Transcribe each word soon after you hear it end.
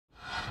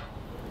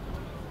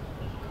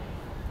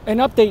An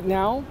update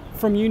now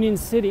from Union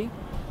City,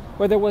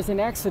 where there was an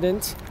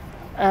accident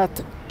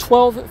at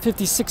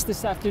 12:56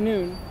 this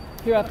afternoon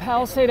here at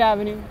Palisade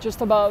Avenue,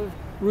 just above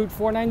Route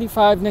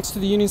 495 next to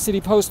the Union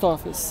City Post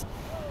Office.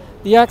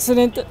 The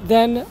accident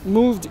then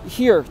moved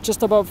here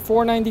just above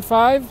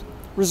 495,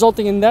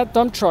 resulting in that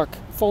dump truck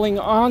falling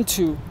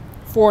onto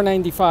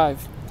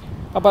 495.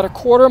 About a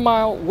quarter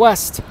mile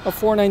west of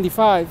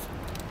 495,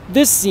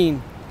 this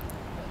scene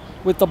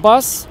with the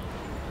bus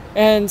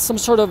and some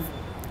sort of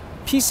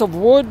piece of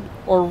wood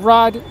or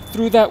rod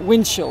through that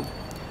windshield.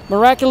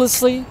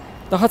 Miraculously,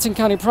 the Hudson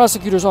County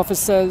Prosecutor's Office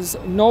says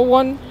no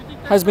one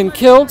has been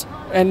killed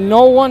and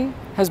no one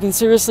has been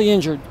seriously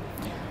injured.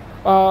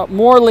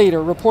 More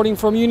later, reporting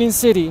from Union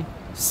City,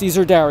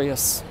 Cesar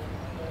Darius.